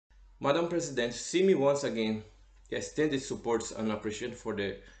Madam President, see me once again extend its support and appreciation for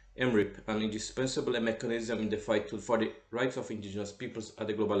the MRIP, an indispensable mechanism in the fight for the rights of indigenous peoples at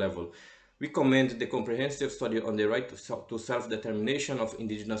the global level. We commend the comprehensive study on the right to self-determination of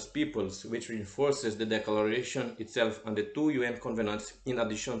indigenous peoples, which reinforces the declaration itself and the two UN covenants, in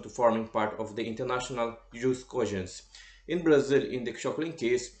addition to forming part of the international jus cogens. In Brazil, in the Choclin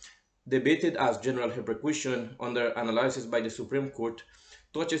case, debated as general repercussion under analysis by the Supreme Court,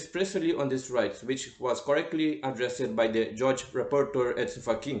 touches precisely on this right, which was correctly addressed by the Judge Rapporteur Edson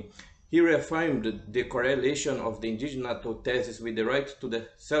Fachin. He reaffirmed the correlation of the indigenous thesis with the right to the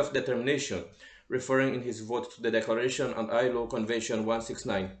self-determination, referring in his vote to the Declaration and ILO Convention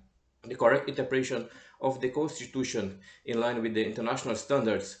 169. The correct interpretation of the Constitution, in line with the international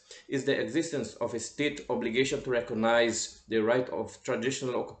standards, is the existence of a state obligation to recognize the right of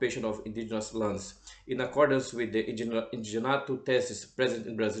traditional occupation of indigenous lands, in accordance with the indigenato thesis present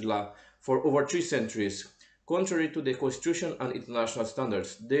in Brazil law for over 3 centuries. Contrary to the Constitution and international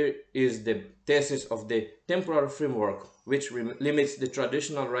standards, there is the thesis of the temporal framework, which limits the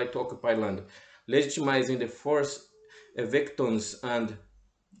traditional right to occupy land, legitimizing the forced evictions and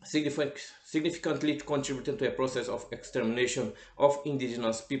significantly contributing to a process of extermination of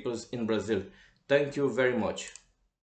indigenous peoples in Brazil. Thank you very much.